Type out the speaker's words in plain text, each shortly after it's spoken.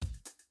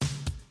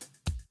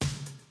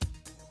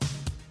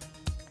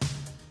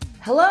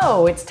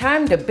Hello, it's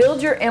time to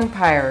build your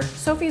empire.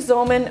 Sophie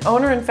Zollman,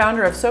 owner and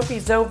founder of Sophie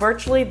Zo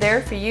Virtually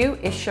There For You,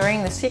 is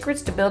sharing the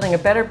secrets to building a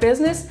better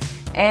business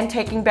and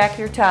taking back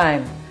your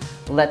time.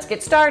 Let's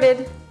get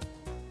started.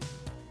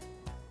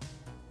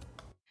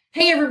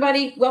 Hey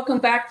everybody, welcome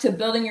back to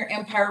Building Your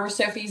Empire with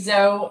Sophie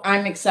Zo.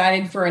 I'm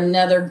excited for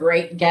another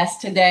great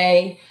guest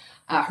today.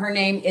 Her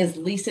name is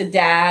Lisa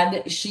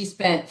Dadd. She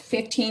spent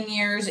 15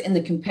 years in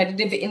the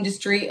competitive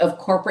industry of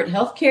corporate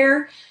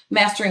healthcare,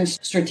 mastering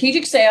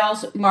strategic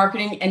sales,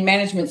 marketing, and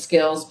management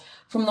skills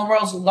from the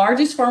world's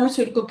largest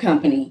pharmaceutical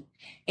company.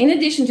 In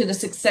addition to the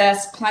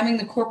success climbing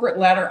the corporate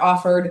ladder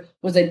offered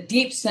was a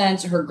deep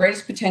sense her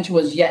greatest potential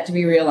was yet to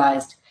be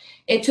realized.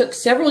 It took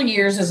several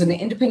years as an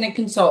independent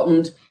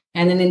consultant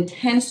and an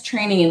intense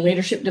training in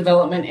leadership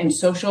development and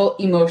social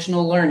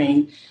emotional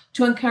learning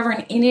to uncover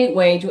an innate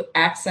way to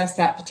access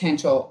that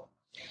potential.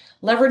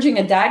 Leveraging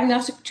a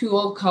diagnostic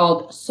tool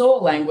called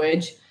Soul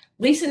Language,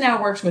 Lisa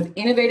now works with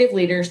innovative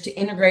leaders to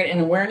integrate an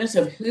awareness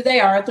of who they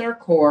are at their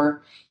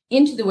core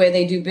into the way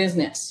they do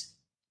business.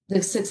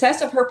 The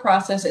success of her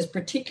process is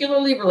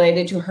particularly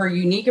related to her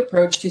unique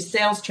approach to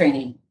sales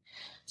training.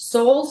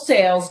 Soul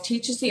Sales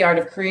teaches the art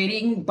of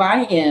creating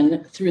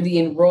buy-in through the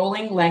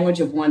enrolling language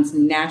of one's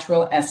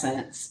natural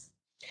essence.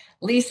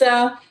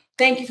 Lisa,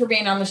 thank you for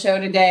being on the show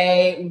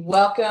today.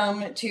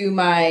 Welcome to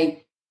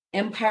my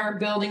Empire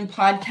Building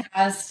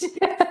podcast.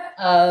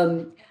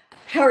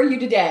 How are you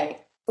today?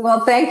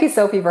 Well, thank you,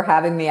 Sophie, for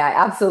having me. I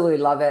absolutely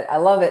love it. I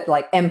love it,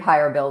 like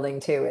empire building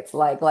too. It's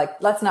like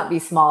let's not be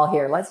small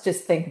here. Let's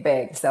just think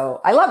big.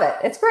 So I love it.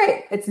 It's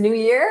great. It's New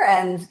Year,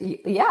 and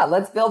yeah,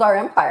 let's build our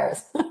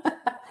empires.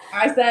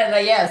 I said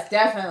that, yes,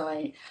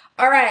 definitely.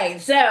 All right.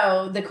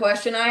 So the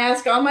question I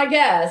ask all my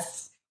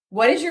guests,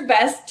 what is your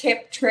best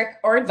tip, trick,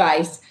 or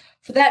advice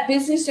for that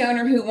business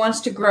owner who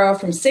wants to grow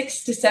from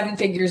 6 to 7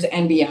 figures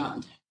and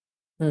beyond?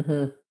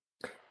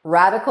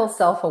 Radical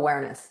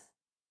self-awareness.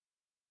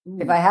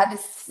 If I had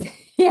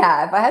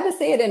to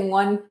say it in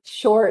one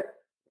short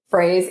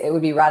phrase, it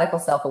would be radical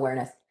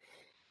self-awareness.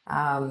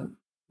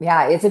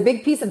 It's a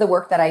big piece of the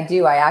work that I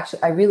do.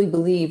 I really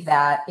believe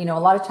that, a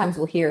lot of times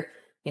we'll hear,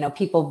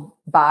 people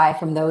buy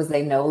from those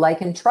they know,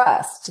 like, and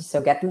trust.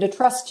 So get them to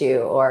trust you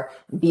or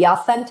be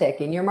authentic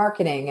in your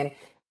marketing. And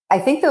I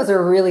think those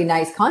are really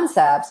nice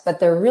concepts, but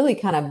they're really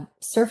kind of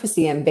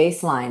surfacey and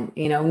baseline.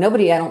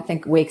 Nobody, I don't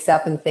think, wakes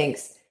up and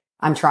thinks,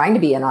 I'm trying to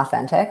be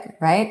inauthentic,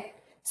 right?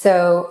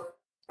 So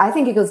I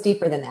think it goes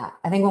deeper than that.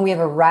 I think when we have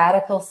a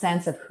radical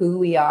sense of who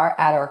we are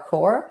at our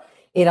core,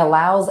 it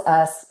allows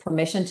us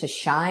permission to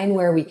shine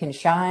where we can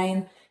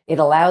shine. It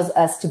allows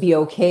us to be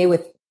okay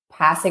with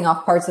passing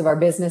off parts of our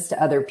business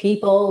to other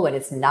people when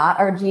it's not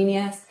our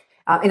genius.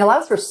 It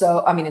allows for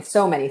it's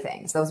so many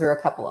things. Those are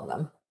a couple of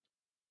them.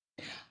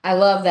 I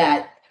love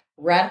that.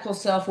 Radical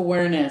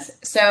self-awareness.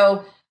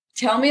 So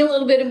tell me a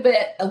little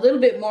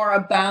bit more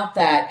about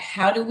that.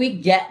 How do we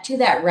get to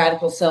that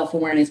radical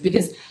self-awareness?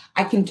 Because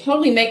I can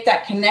totally make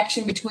that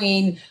connection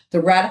between the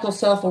radical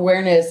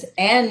self-awareness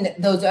and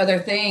those other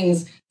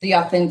things, the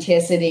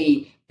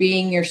authenticity,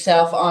 being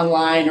yourself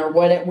online or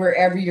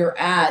wherever you're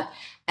at.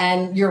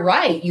 And you're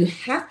right. You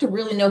have to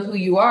really know who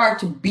you are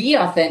to be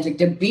authentic,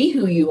 to be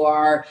who you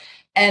are.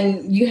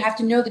 And you have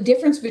to know the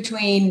difference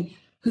between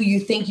who you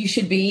think you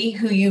should be,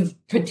 who you've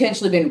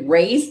potentially been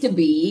raised to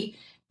be,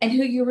 and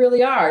who you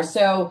really are.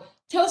 So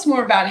tell us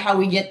more about how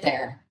we get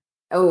there.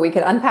 Oh, we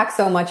could unpack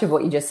so much of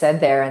what you just said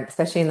there, and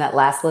especially in that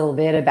last little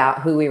bit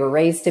about who we were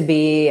raised to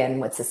be and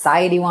what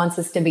society wants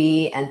us to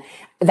be. And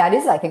that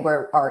is, I think,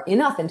 where our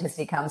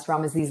inauthenticity comes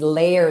from, is these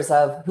layers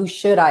of who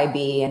should I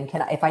be? And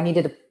if I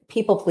needed to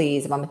people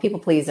please, if I'm a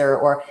people pleaser,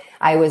 or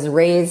I was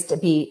raised to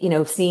be,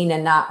 seen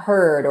and not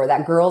heard, or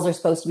that girls are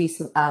supposed to be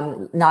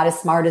not as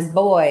smart as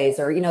boys,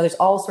 or, there's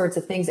all sorts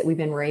of things that we've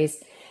been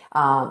raised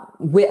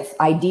with,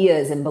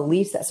 ideas and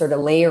beliefs that sort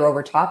of layer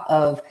over top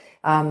of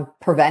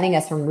preventing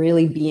us from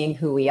really being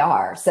who we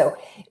are. So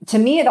to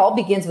me, it all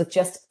begins with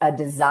just a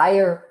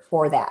desire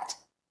for that,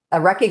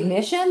 a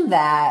recognition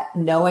that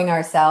knowing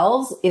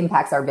ourselves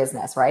impacts our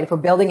business, right? If we're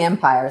building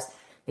empires,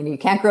 you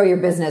can't grow your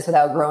business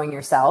without growing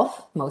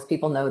yourself. Most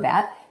people know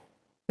that.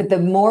 But the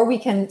more we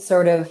can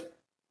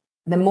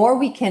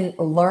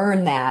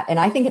learn that, and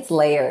I think it's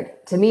layered.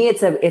 To me,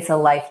 it's a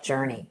life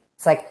journey.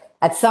 It's like,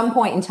 at some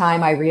point in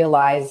time, I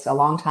realized a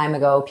long time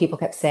ago, people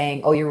kept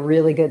saying, oh, you're a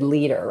really good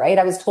leader, right?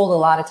 I was told a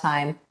lot of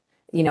time,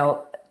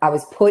 I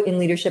was put in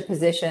leadership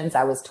positions.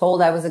 I was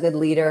told I was a good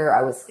leader.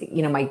 I was,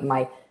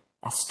 my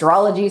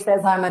astrology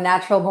says I'm a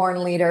natural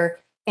born leader.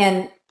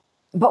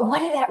 But what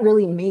did that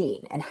really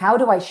mean? And how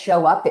do I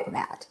show up in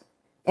that?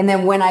 And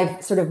then when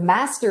I've sort of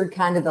mastered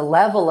kind of the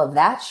level of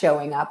that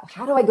showing up,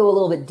 how do I go a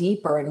little bit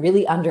deeper and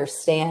really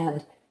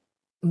understand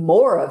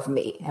more of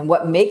me and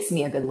what makes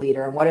me a good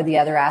leader? And what are the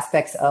other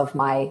aspects of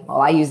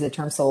I use the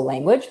term soul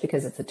language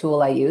because it's a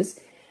tool I use,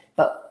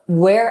 but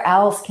where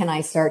else can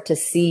I start to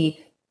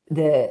see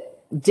the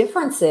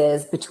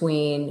differences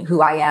between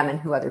who I am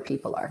and who other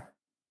people are?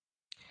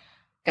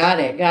 Got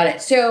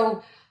it.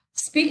 So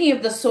speaking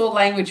of the soul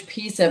language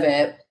piece of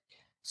it,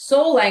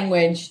 Soul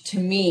language to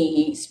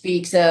me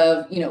speaks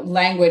of,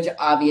 language,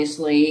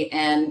 obviously,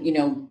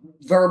 and,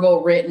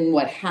 verbal, written,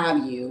 what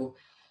have you.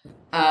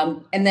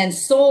 And then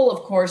soul,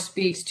 of course,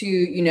 speaks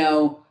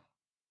to,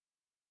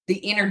 the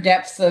inner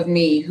depths of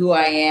me, who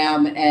I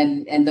am,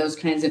 and those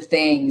kinds of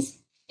things.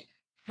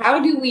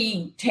 How do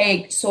we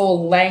take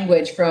soul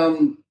language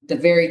from the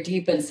very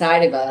deep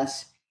inside of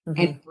us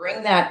and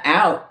bring that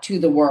out to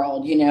the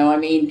world?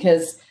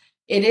 Because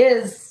it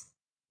is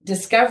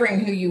discovering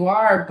who you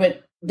are,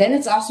 but then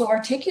it's also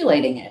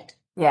articulating it.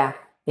 Yeah.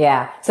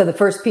 Yeah. So the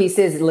first piece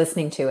is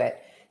listening to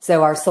it.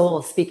 So our soul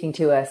is speaking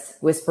to us,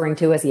 whispering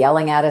to us,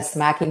 yelling at us,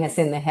 smacking us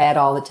in the head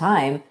all the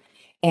time.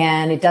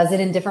 And it does it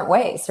in different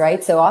ways,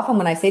 right? So often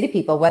when I say to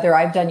people, whether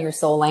I've done your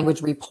soul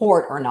language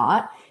report or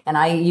not, and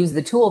I use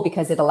the tool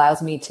because it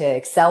allows me to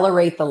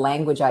accelerate the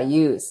language I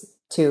use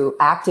to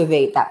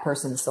activate that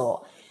person's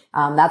soul.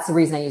 That's the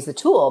reason I use the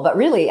tool. But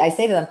really, I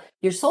say to them,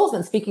 your soul's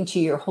been speaking to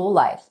you your whole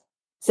life.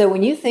 So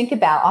when you think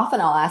about, often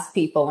I'll ask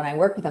people when I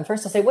work with them,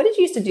 first I'll say, what did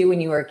you used to do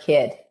when you were a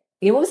kid?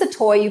 What was the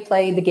toy you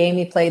played, the game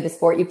you played, the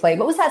sport you played?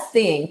 What was that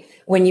thing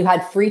when you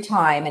had free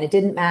time and it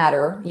didn't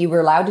matter? You were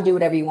allowed to do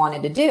whatever you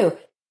wanted to do.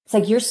 It's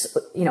like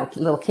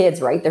little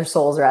kids, right? Their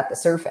souls are at the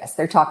surface.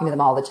 They're talking to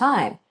them all the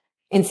time.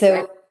 And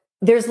so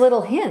there's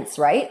little hints,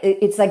 right?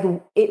 It's like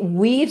it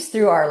weaves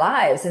through our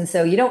lives. And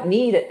so you don't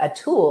need a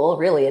tool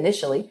really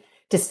initially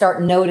to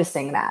start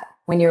noticing that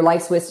when your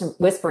life's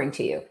whispering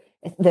to you.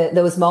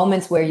 Those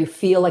moments where you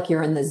feel like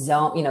you're in the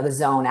zone, the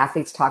zone,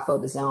 athletes talk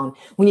about the zone,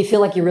 when you feel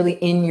like you're really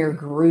in your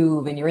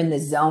groove and you're in the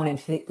zone and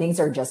things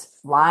are just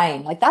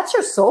flying, like that's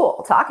your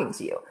soul talking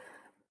to you.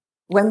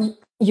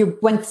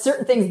 When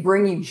certain things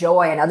bring you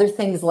joy and other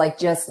things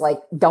just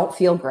don't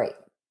feel great,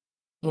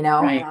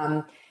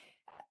 Right.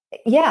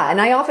 Yeah.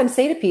 And I often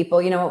say to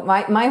people,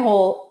 my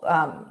whole,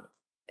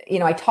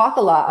 I talk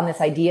a lot on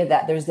this idea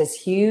that there's this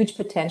huge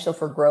potential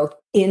for growth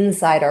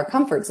inside our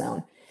comfort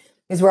zone.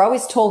 Because we're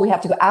always told we have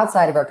to go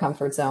outside of our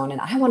comfort zone.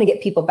 And I want to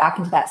get people back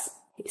into that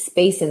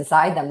space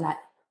inside them that,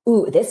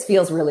 ooh, this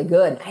feels really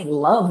good. I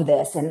love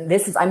this. And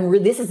this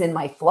is in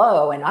my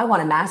flow. And I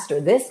want to master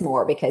this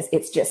more because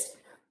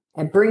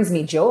it brings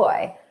me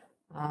joy.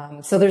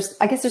 So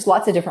I guess there's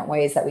lots of different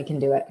ways that we can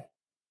do it.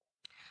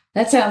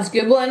 That sounds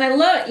good. Well, and I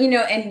love,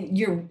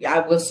 and I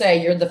will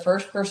say you're the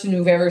first person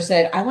who've ever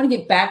said, I want to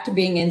get back to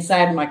being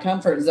inside my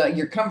comfort zone,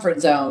 your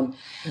comfort zone.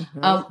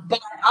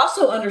 But I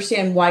also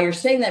understand why you're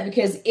saying that,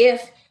 because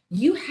if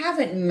you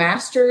haven't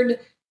mastered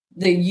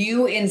the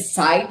you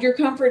inside your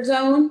comfort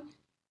zone,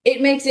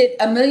 it makes it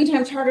a million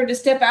times harder to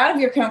step out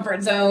of your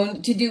comfort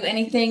zone to do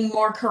anything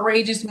more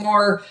courageous,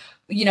 more,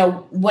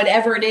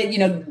 whatever it is,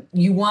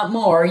 you want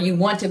more, you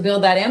want to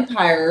build that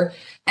empire.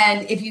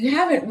 And if you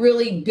haven't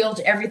really built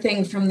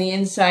everything from the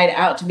inside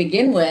out to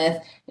begin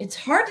with, it's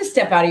hard to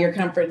step out of your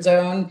comfort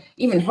zone,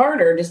 even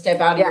harder to step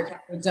out of your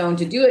comfort zone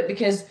to do it,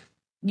 because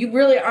you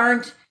really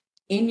aren't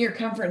in your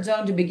comfort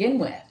zone to begin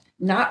with.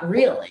 Not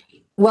really.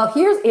 Well,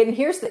 here's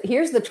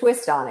the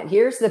twist on it.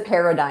 Here's the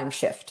paradigm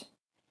shift.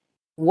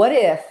 What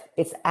if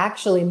it's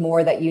actually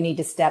more that you need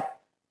to step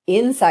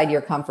inside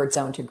your comfort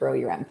zone to grow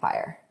your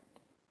empire?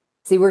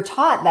 See, we're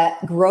taught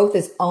that growth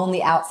is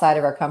only outside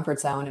of our comfort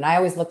zone. And I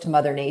always look to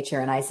Mother Nature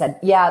and I said,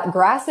 yeah,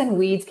 grass and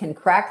weeds can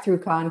crack through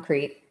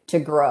concrete to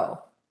grow.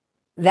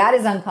 That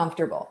is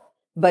uncomfortable.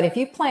 But if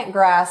you plant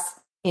grass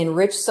in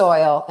rich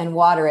soil and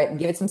water it and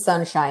give it some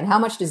sunshine, how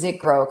much does it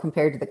grow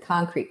compared to the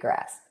concrete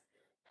grass?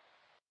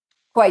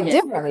 Quite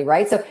differently,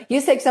 right? So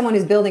you take someone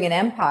who's building an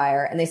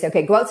empire and they say,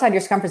 okay, go outside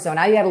your comfort zone.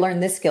 Now you got to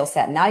learn this skill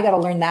set. Now you got to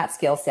learn that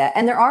skill set.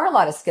 And there are a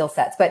lot of skill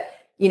sets, but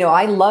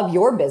I love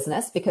your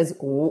business because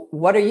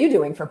what are you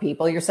doing for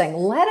people? You're saying,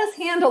 let us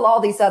handle all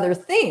these other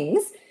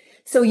things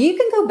so you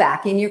can go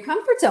back in your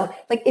comfort zone.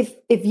 Like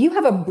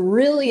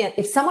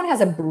if someone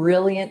has a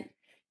brilliant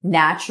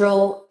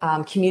natural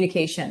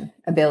communication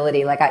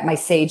ability, like my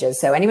sages.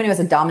 So anyone who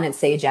has a dominant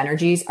sage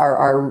energies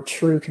are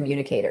true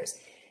communicators.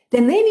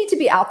 Then they need to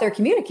be out there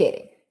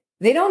communicating.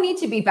 They don't need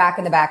to be back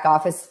in the back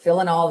office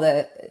filling all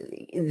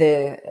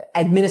the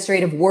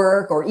administrative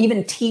work or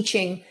even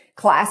teaching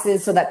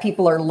classes so that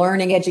people are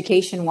learning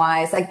education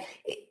wise. Like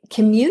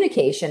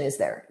communication is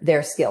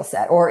their skill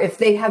set. Or if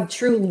they have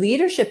true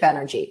leadership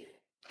energy,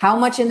 how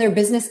much in their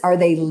business are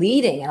they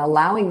leading and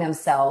allowing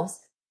themselves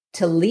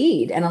to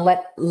lead and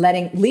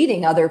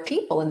leading other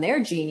people and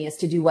their genius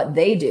to do what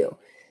they do?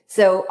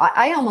 So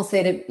I almost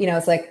say to,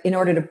 it's like, in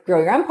order to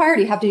grow your empire,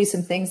 do you have to do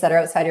some things that are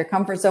outside your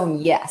comfort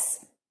zone?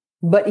 Yes.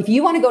 But if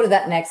you want to go to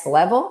that next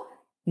level,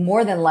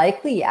 more than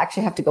likely, you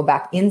actually have to go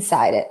back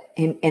inside it.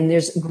 And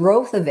there's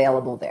growth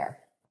available there.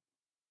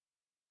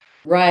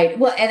 Right.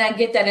 Well, and I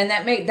get that. And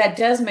that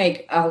does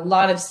make a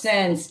lot of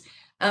sense.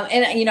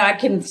 And, I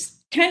can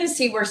kind of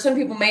see where some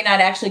people may not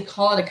actually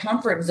call it a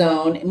comfort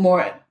zone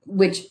more,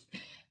 which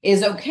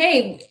is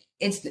okay.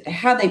 It's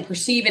how they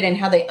perceive it and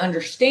how they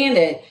understand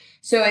it.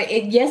 So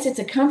yes, it's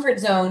a comfort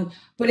zone,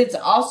 but it's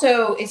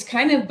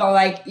kind of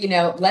like,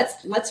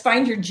 let's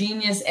find your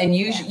genius and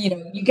use,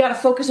 you got to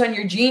focus on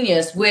your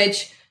genius,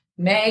 which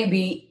may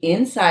be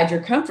inside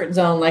your comfort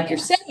zone, like you're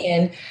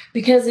saying,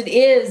 because it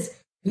is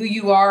who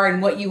you are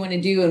and what you want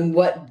to do and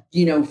what,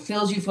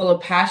 fills you full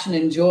of passion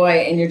and joy.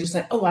 And you're just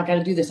like, oh, I got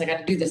to do this. I got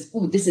to do this.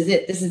 Ooh, this is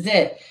it. This is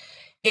it.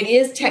 It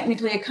is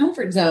technically a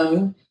comfort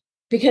zone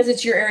because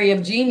it's your area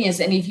of genius.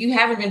 And if you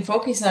haven't been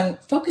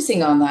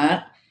focusing on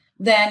that,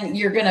 then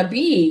you're going to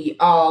be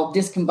all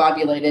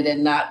discombobulated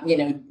and not,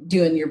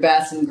 doing your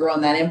best and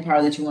growing that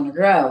empire that you want to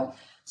grow.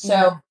 So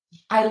yeah.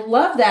 I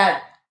love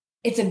that.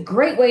 It's a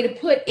great way to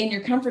put in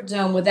your comfort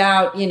zone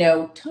without,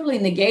 totally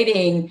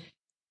negating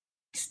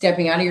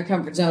stepping out of your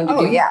comfort zone.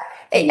 Oh, yeah.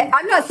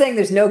 I'm not saying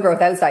there's no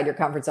growth outside your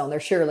comfort zone. There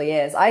surely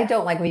is. I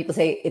don't like when people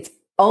say it's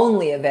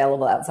only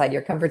available outside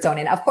your comfort zone.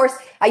 And of course,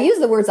 I use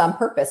the words on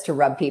purpose to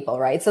rub people,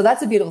 right? So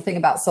that's a beautiful thing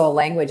about soul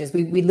language is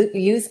we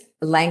use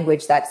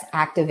language that's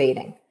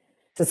activating.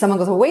 So someone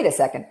goes, well, wait a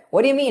second.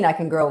 What do you mean I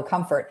can grow in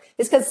comfort?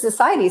 It's because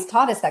society's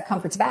taught us that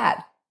comfort's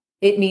bad.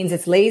 It means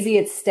it's lazy,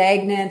 it's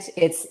stagnant,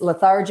 it's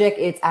lethargic,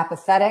 it's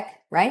apathetic,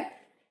 right?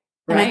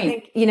 And right. I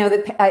think,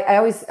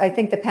 I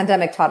think the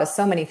pandemic taught us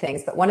so many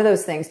things, but one of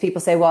those things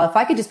people say, well, if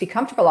I could just be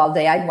comfortable all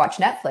day, I'd watch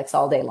Netflix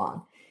all day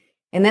long.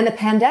 And then the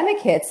pandemic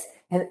hits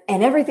and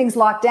everything's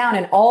locked down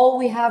and all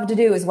we have to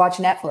do is watch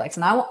Netflix.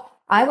 And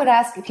I would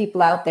ask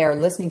people out there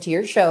listening to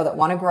your show that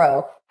want to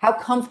grow, how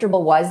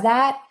comfortable was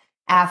that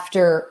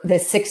after the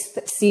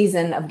 6th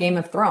season of Game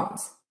of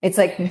Thrones? It's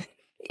like,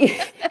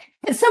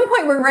 at some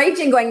point we're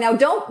raging going, now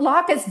don't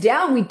lock us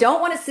down. We don't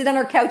want to sit on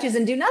our couches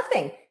and do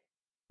nothing.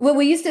 Well,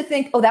 we used to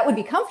think, oh, that would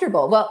be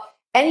comfortable. Well,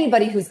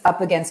 anybody who's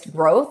up against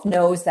growth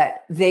knows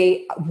that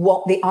they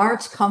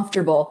aren't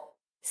comfortable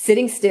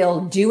sitting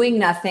still, doing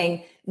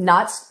nothing,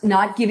 not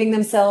giving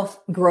themselves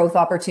growth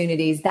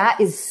opportunities.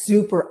 That is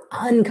super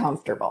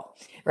uncomfortable,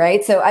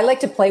 right? So I like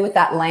to play with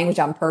that language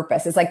on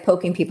purpose. It's like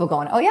poking people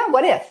going, oh yeah,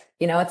 what if?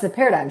 It's a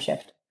paradigm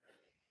shift.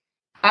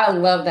 I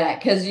love that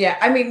because,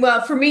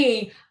 well, for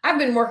me, I've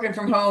been working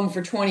from home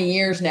for 20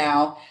 years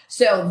now.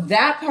 So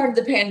that part of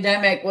the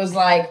pandemic was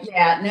like,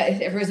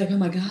 everybody's like, oh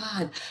my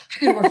God, I got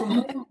to work from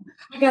home.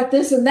 I got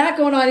this and that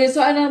going on.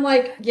 And I'm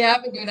like, yeah,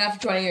 I've been doing that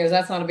for 20 years.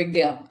 That's not a big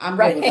deal. I'm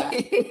right with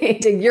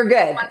that. You're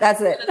good. That's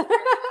it.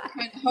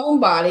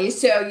 Homebody.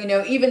 So,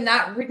 even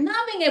not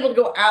being able to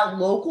go out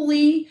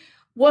locally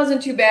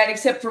wasn't too bad,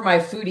 except for my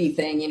foodie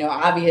thing.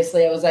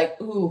 Obviously I was like,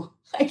 ooh,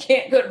 I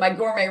can't go to my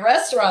gourmet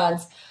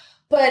restaurants.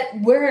 But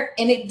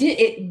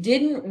it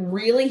didn't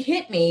really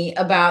hit me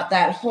about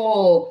that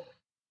whole,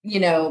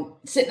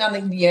 sitting on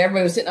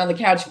everybody was sitting on the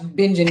couch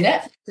binging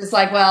Netflix. It's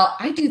like, well,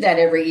 I do that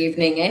every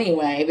evening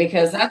anyway,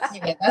 because that's,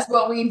 that's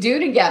what we do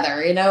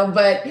together,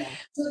 but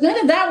so none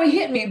of that would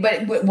hit me.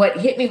 But what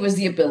hit me was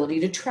the ability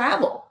to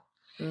travel,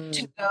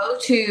 to go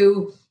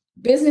to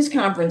business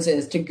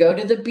conferences, to go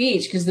to the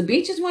beach, because the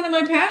beach is one of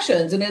my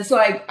passions. And it's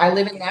like, I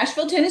live in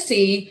Nashville,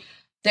 Tennessee.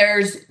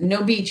 There's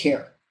no beach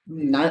here.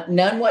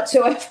 None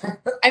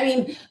whatsoever. I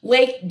mean,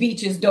 lake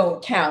beaches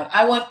don't count.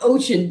 I want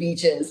ocean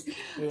beaches.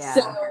 Yeah.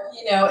 So,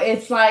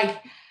 it's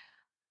like,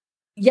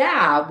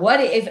 what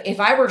if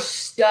I were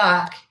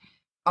stuck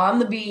on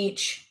the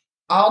beach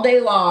all day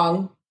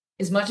long,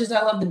 as much as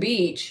I love the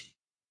beach,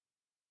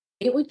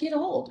 it would get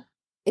old.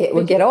 It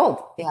would get old.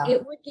 Yeah.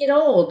 It would get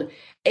old.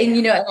 And,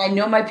 and I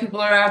know my people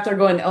are out there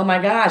going, oh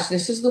my gosh,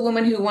 this is the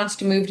woman who wants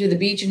to move to the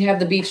beach and have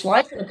the beach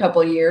life in a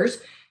couple of years.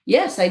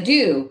 Yes, I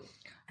do.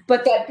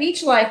 But that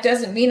beach life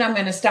doesn't mean I'm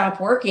going to stop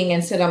working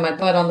and sit on my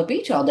butt on the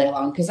beach all day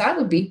long, because I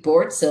would be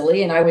bored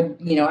silly and I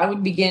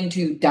would begin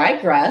to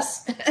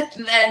digress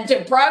then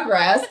to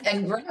progress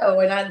and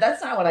grow. And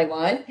that's not what I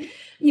want.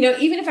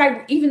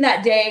 Even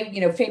that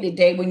day, fated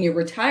day when you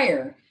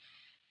retire,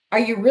 are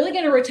you really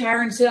going to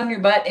retire and sit on your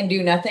butt and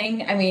do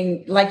nothing? I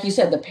mean, like you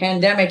said, the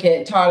pandemic,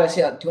 it taught us,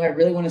 do I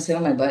really want to sit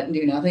on my butt and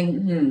do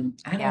nothing?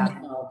 I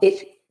don't know.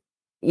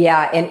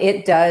 And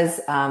it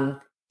does.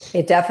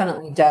 It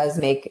definitely does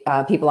make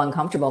people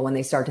uncomfortable when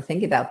they start to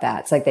think about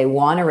that. It's like they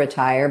want to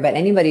retire, but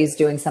anybody who's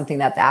doing something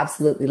that they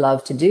absolutely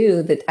love to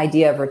do, the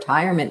idea of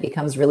retirement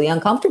becomes really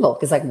uncomfortable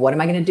because, like, what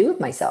am I going to do with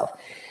myself?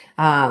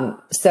 I'd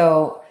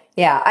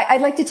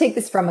like to take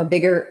this from a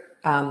bigger,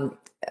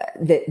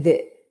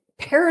 the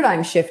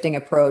paradigm shifting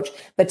approach,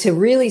 but to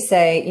really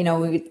say,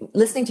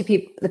 listening to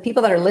the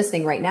people that are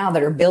listening right now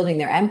that are building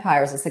their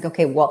empires, it's like,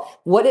 okay, well,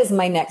 what is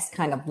my next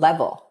kind of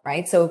level,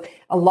 right? So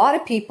a lot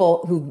of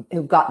people who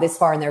got this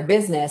far in their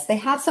business, they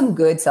have some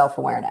good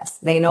self-awareness.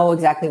 They know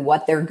exactly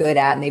what they're good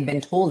at, and they've been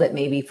told it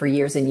maybe for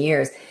years and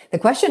years. The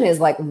question is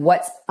like,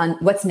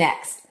 what's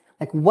next?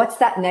 Like, what's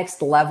that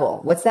next level?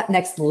 What's that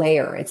next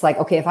layer? It's like,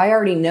 okay, if I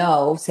already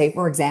know, say,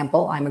 for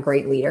example, I'm a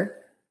great leader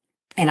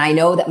and I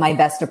know that my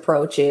best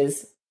approach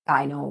is,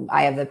 I know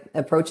I have the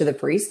approach of the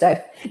priest. I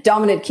have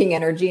dominant king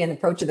energy and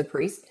approach of the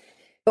priest.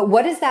 But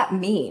what does that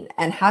mean?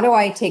 And how do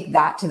I take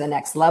that to the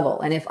next level?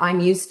 And if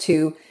I'm used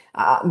to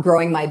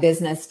growing my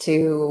business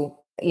to,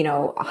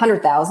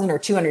 100,000 or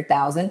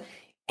 200,000,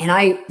 and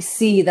I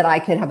see that I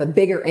could have a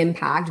bigger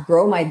impact,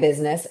 grow my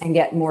business and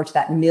get more to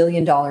that $1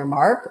 million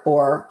mark,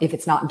 or if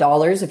it's not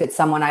dollars, if it's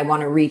someone I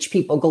want to reach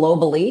people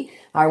globally,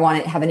 I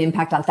want to have an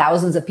impact on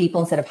thousands of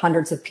people instead of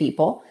hundreds of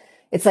people.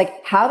 It's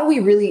like, how do we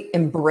really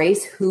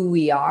embrace who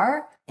we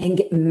are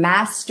and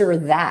master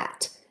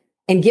that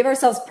and give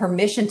ourselves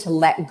permission to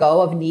let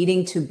go of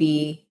needing to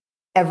be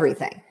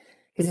everything?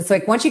 Because it's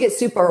like, once you get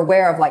super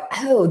aware of like,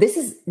 oh, this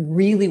is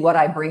really what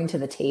I bring to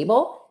the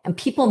table and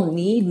people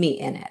need me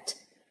in it,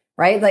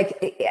 right?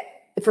 Like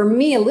for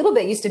me, a little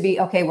bit used to be,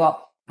 okay,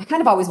 well, I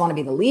kind of always want to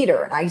be the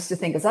leader. And I used to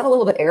think, is that a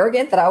little bit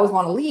arrogant that I always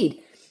want to lead?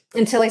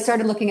 Until I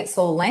started looking at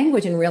soul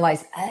language and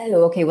realized,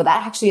 oh, okay, well,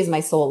 that actually is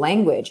my soul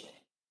language.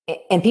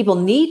 And people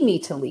need me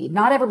to lead.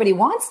 Not everybody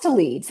wants to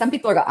lead. Some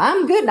people are going,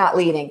 I'm good not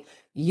leading.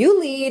 You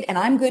lead and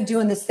I'm good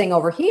doing this thing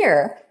over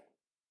here.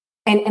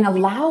 And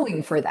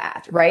allowing for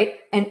that, right?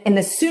 And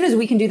as soon as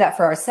we can do that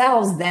for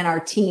ourselves, then our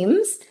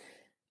teams,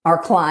 our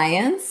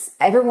clients,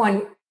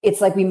 everyone,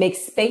 it's like we make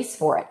space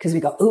for it because we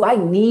go, oh, I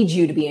need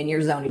you to be in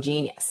your zone of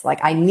genius. Like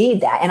I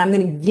need that. And I'm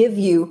going to give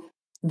you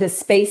the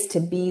space to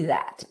be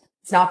that.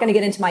 It's not going to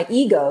get into my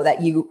ego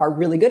that you are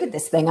really good at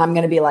this thing. I'm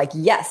going to be like,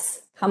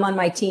 yes, come on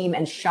my team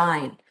and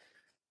shine.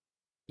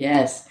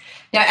 Yes.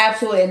 Yeah,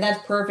 absolutely. And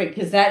that's perfect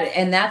because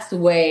that's the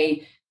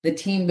way the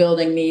team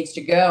building needs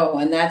to go.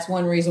 And that's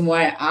one reason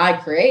why I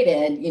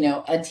created,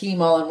 a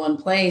team all in one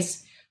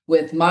place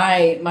with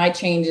my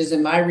changes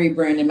and my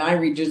rebrand and my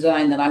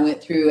redesign that I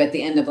went through at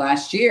the end of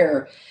last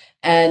year.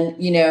 And,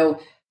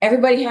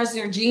 everybody has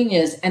their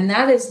genius, and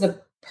that is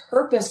the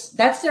purpose.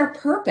 That's their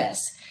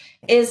purpose,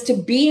 is to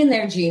be in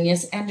their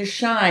genius and to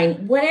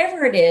shine,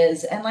 whatever it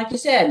is. And like you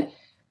said,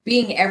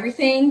 being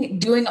everything,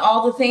 doing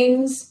all the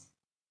things,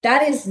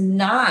 that is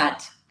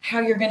not how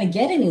you're going to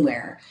get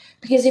anywhere.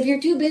 Because if you're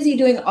too busy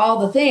doing all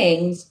the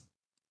things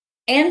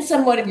and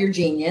somewhat of your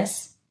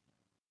genius,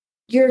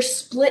 you're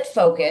split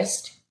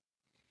focused.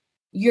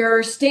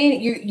 You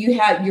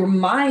have your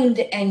mind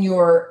and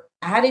your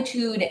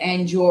attitude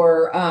and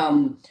your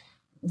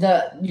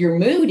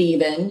mood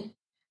even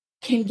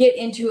can get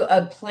into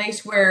a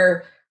place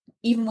where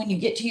even when you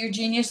get to your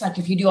genius, like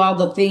if you do all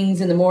the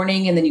things in the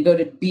morning and then you go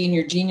to be in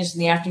your genius in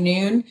the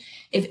afternoon,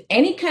 if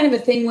any kind of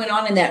a thing went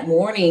on in that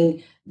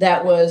morning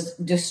that was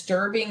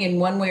disturbing in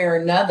one way or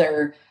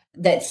another,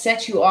 that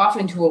sets you off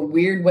into a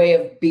weird way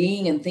of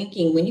being and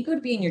thinking, when you go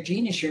to be in your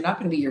genius, you're not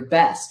going to be your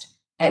best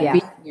at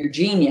being your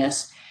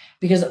genius,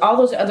 because all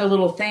those other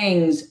little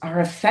things are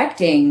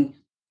affecting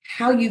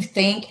how you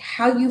think,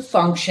 how you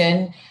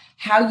function,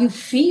 how you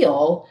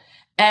feel.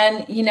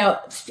 And,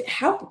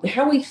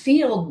 how we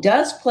feel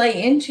does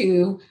play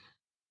into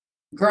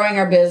growing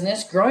our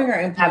business, growing our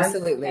empire.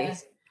 Absolutely.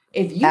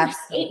 If you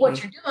hate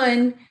what you're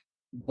doing,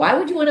 why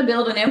would you want to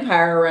build an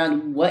empire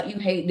around what you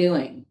hate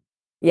doing?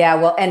 Yeah,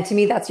 well, and to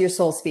me, that's your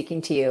soul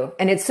speaking to you.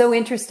 And it's so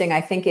interesting.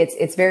 I think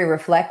it's very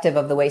reflective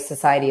of the way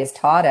society has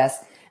taught us.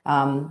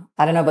 I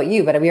don't know about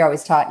you, but we were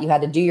always taught you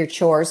had to do your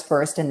chores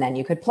first and then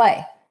you could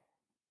play.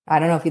 I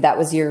don't know if that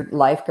was your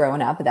life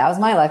growing up, but that was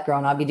my life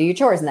growing up. You do your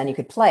chores and then you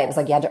could play. It was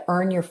like you had to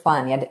earn your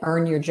fun. You had to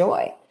earn your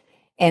joy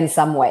in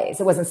some ways.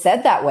 It wasn't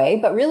said that way,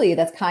 but really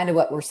that's kind of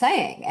what we're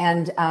saying.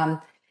 And,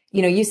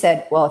 you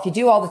said, well, if you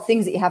do all the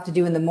things that you have to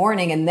do in the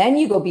morning and then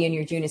you go be in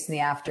your genius in the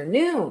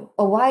afternoon,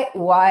 well,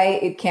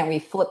 why can't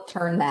we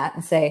turn that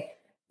and say,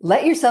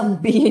 let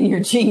yourself be in your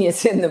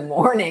genius in the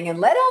morning and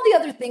let all the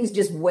other things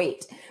just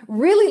wait,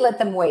 really let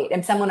them wait.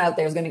 And someone out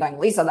there is going to be going,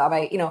 Lisa,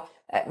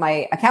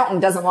 my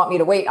accountant doesn't want me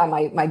to wait on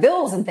my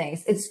bills and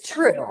things. It's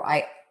true.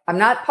 I'm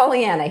not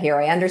Pollyanna here.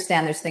 I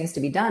understand there's things to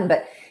be done,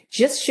 but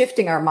just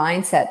shifting our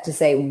mindset to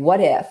say,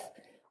 what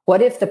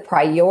if the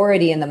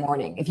priority in the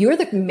morning, if you're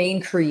the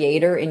main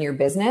creator in your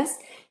business,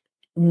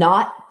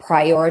 not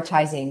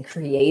prioritizing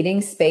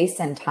creating space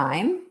and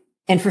time.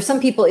 And for some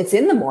people, it's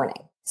in the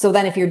morning. So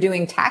then if you're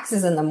doing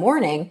taxes in the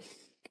morning,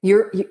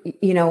 you're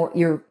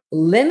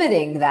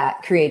limiting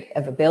that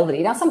creative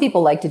ability. Now, some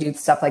people like to do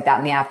stuff like that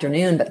in the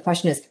afternoon, but the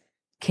question is,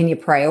 can you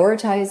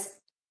prioritize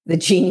the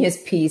genius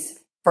piece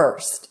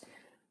first?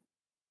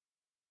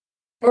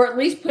 Or at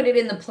least put it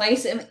in the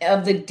place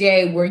of the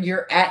day where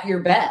you're at your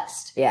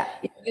best. Yeah.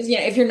 Because,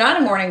 if you're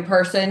not a morning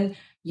person,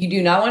 you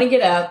do not want to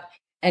get up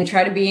and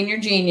try to be in your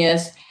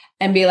genius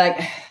and be like,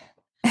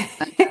 I'm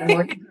not a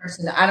morning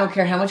person. I don't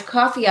care how much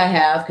coffee I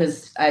have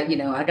because I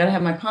got to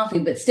have my coffee.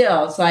 But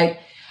still, it's like,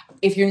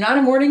 if you're not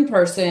a morning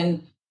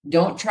person,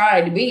 don't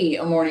try to be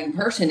a morning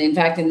person. In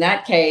fact, in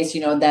that case,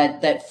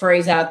 that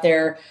phrase out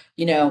there,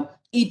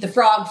 eat the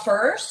frog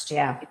first.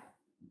 Yeah.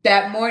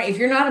 That morning, if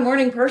you're not a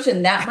morning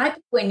person, that might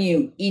be when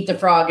you eat the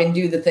frog and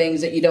do the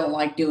things that you don't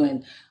like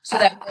doing. So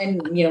that when,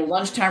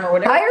 lunchtime or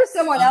whatever. Hire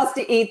someone else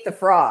to eat the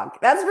frog.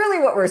 That's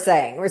really what we're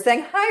saying. We're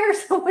saying hire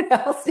someone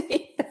else to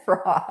eat the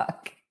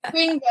frog.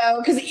 Bingo.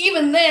 Because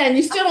even then,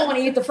 you still don't want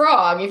to eat the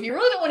frog. If you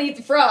really don't want to eat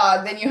the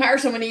frog, then you hire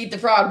someone to eat the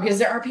frog, because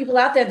there are people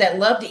out there that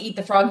love to eat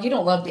the frog you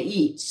don't love to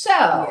eat. So,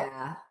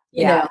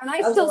 yeah. And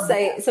I still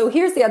say, so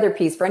here's the other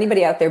piece for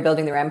anybody out there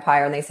building their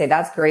empire. And they say,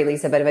 that's great,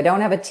 Lisa. But if I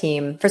don't have a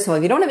team, first of all,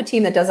 if you don't have a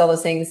team that does all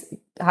those things,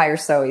 hire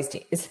Sophie's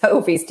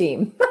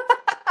team.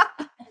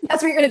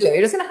 That's what you're going to do.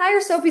 You're just going to hire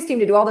Sophie's team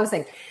to do all those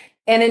things.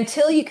 And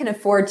until you can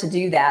afford to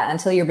do that,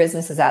 until your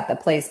business is at the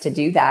place to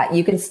do that,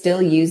 you can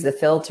still use the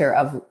filter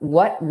of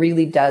what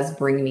really does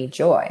bring me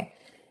joy.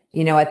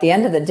 At the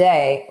end of the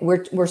day,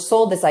 we're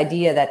sold this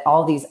idea that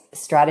all these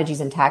strategies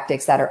and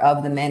tactics that are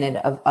of the minute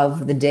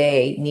of the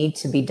day need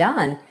to be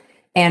done.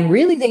 And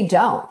really they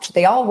don't.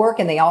 They all work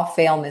and they all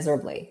fail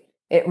miserably.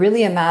 It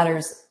really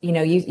matters.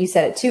 You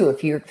said it too.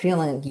 If you're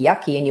feeling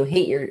yucky and you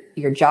hate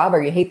your job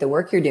or you hate the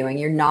work you're doing,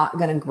 you're not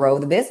going to grow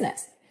the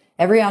business.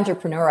 Every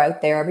entrepreneur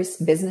out there, every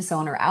business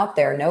owner out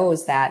there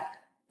knows that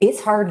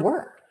it's hard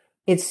work.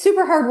 It's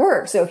super hard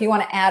work. So if you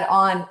want to add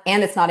on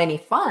and it's not any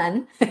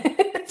fun,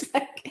 it's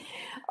like,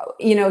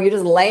 you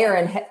just layer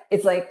and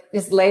it's like,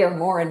 just layer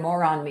more and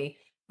more on me.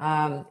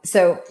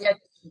 So yeah,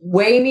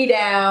 weigh me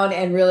down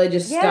and really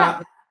just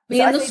stop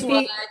being the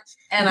sludge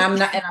and I'm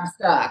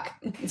stuck.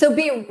 So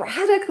be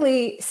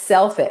radically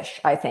selfish,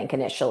 I think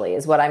initially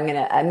is what I'm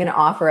going to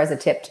offer as a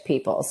tip to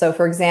people. So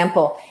for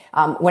example,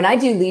 when I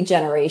do lead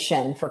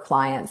generation for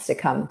clients to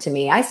come to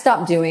me, I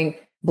stopped doing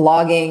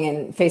blogging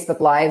and Facebook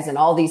Lives and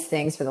all these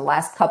things for the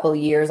last couple of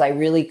years. I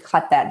really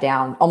cut that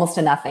down almost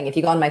to nothing. If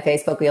you go on my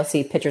Facebook, you'll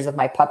see pictures of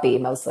my puppy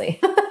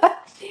mostly.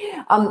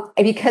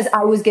 Because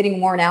I was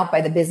getting worn out by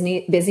the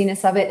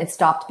busyness of it. It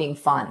stopped being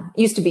fun.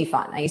 It used to be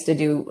fun. I used to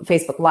do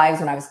Facebook Lives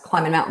when I was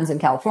climbing mountains in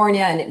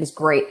California, and it was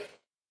great.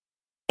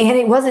 And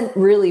it wasn't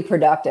really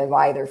productive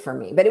either for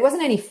me, but it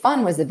wasn't any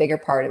fun was the bigger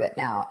part of it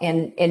now.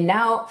 And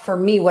now for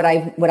me, what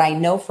I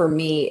know for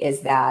me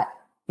is that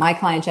my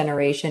client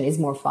generation is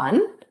more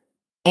fun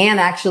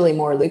and actually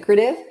more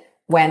lucrative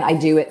when I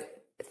do it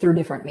through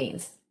different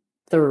means,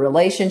 through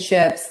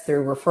relationships,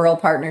 through referral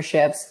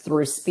partnerships,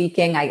 through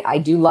speaking. I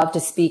do love to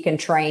speak and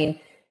train.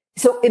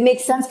 So it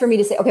makes sense for me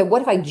to say, okay,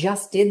 what if I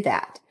just did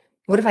that?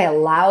 What if I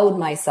allowed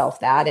myself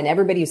that? And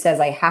everybody who says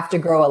I have to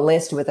grow a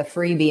list with a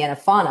freebie and a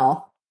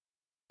funnel,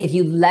 if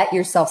you let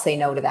yourself say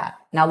no to that.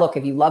 Now, look,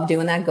 if you love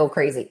doing that, go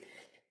crazy.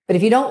 But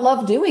if you don't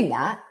love doing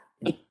that,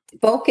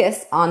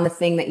 focus on the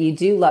thing that you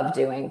do love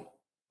doing.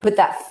 Put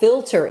that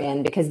filter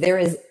in, because there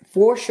is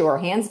for sure,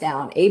 hands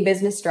down, a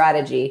business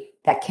strategy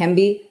that can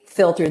be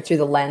filtered through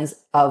the lens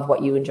of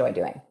what you enjoy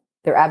doing.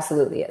 There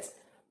absolutely is.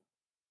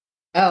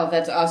 Oh,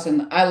 that's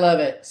awesome. I love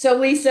it. So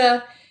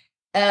Lisa,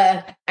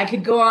 we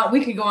could go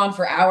on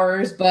for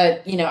hours,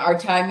 but our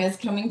time is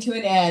coming to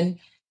an end.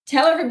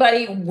 Tell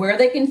everybody where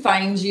they can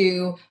find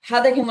you,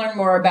 how they can learn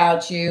more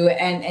about you,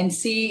 and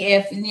see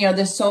if,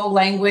 the soul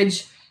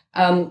language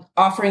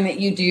offering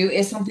that you do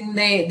is something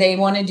they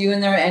want to do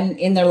in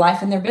their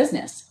life and their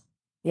business.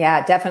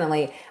 Yeah,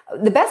 definitely.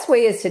 The best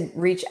way is to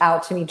reach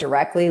out to me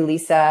directly,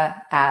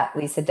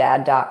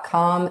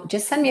 lisa@lisadad.com.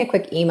 Just send me a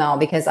quick email,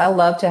 because I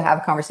love to have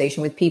a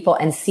conversation with people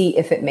and see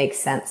if it makes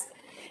sense.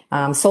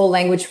 Soul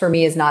language for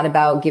me is not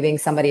about giving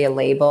somebody a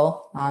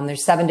label.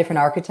 There's 7 different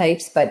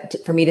archetypes, but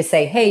for me to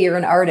say, hey, you're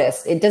an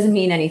artist, it doesn't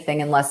mean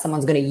anything unless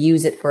someone's going to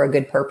use it for a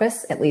good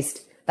purpose. At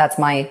least that's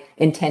my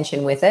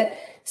intention with it.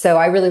 So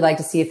I really like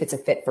to see if it's a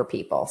fit for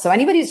people. So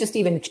anybody who's just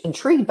even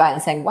intrigued by it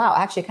and saying, wow,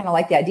 actually I kind of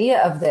like the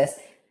idea of this,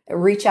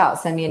 reach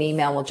out, send me an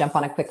email. We'll jump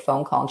on a quick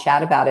phone call and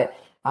chat about it.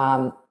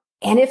 And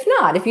if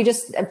not, if you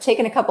just have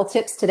taken a couple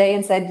tips today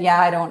and said, yeah,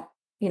 I don't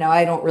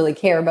really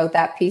care about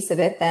that piece of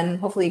it, then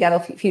hopefully you got a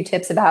few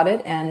tips about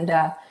it. And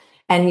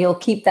you'll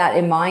keep that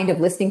in mind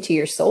of listening to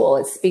your soul.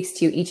 It speaks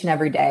to you each and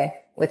every day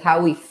with how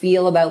we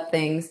feel about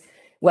things,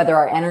 whether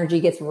our energy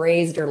gets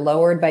raised or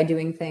lowered by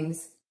doing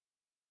things.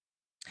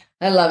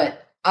 I love it.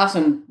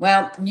 Awesome.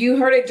 Well, you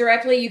heard it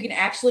directly. You can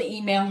actually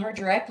email her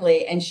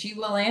directly and she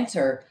will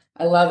answer.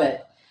 I love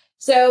it.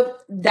 So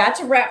that's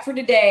a wrap for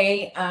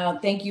today.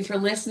 Thank you for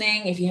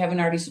listening. If you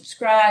haven't already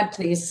subscribed,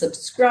 please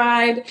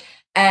subscribe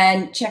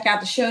and check out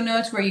the show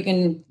notes where you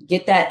can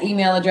get that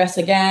email address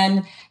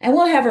again. And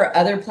we'll have her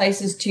other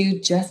places too,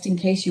 just in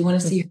case you want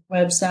to see her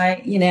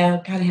website,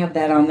 gotta have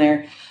that on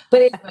there.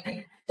 But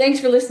anyway, thanks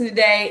for listening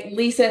today.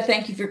 Lisa,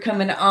 thank you for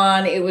coming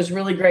on. It was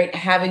really great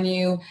having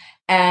you.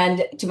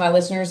 And to my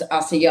listeners,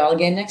 I'll see y'all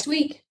again next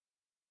week.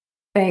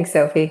 Thanks,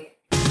 Sophie.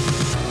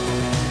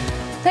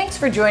 Thanks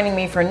for joining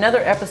me for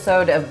another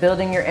episode of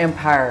Building Your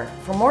Empire.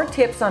 For more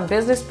tips on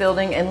business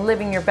building and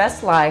living your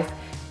best life,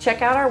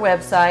 check out our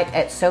website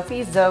at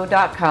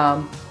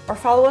sophiezo.com or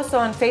follow us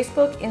on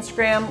Facebook,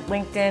 Instagram,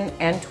 LinkedIn,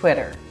 and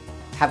Twitter.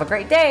 Have a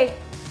great day.